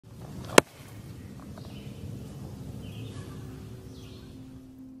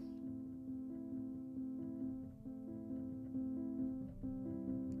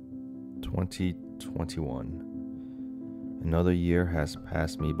2021. Another year has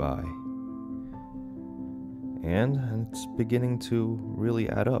passed me by, and it's beginning to really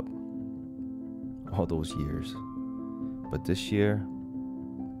add up, all those years. But this year,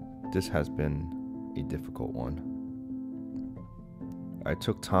 this has been a difficult one. I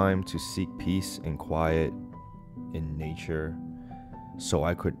took time to seek peace and quiet in nature so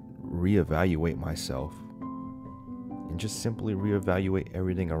I could reevaluate myself and just simply reevaluate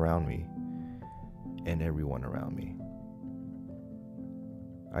everything around me and everyone around me.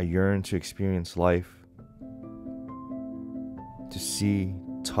 I yearn to experience life, to see,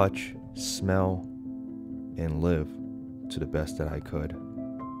 touch, smell, and live to the best that I could.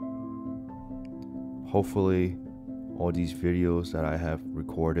 Hopefully, all these videos that I have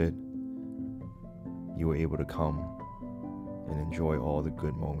recorded, you were able to come and enjoy all the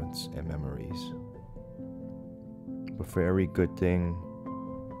good moments and memories. But for every good thing,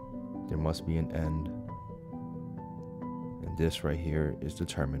 there must be an end. And this right here is the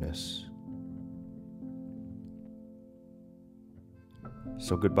terminus.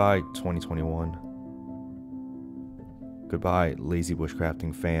 So goodbye, 2021. Goodbye, lazy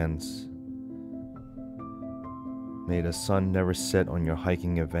bushcrafting fans. May the sun never set on your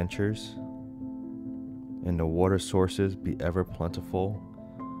hiking adventures, and the water sources be ever plentiful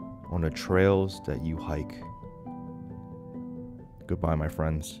on the trails that you hike. Goodbye, my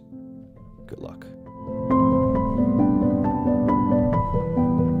friends. Good luck.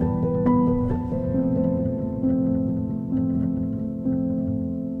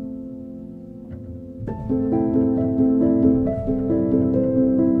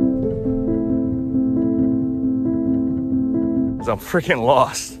 I'm freaking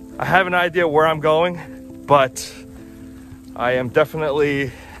lost. I have an idea where I'm going, but I am definitely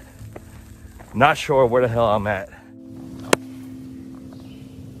not sure where the hell I'm at.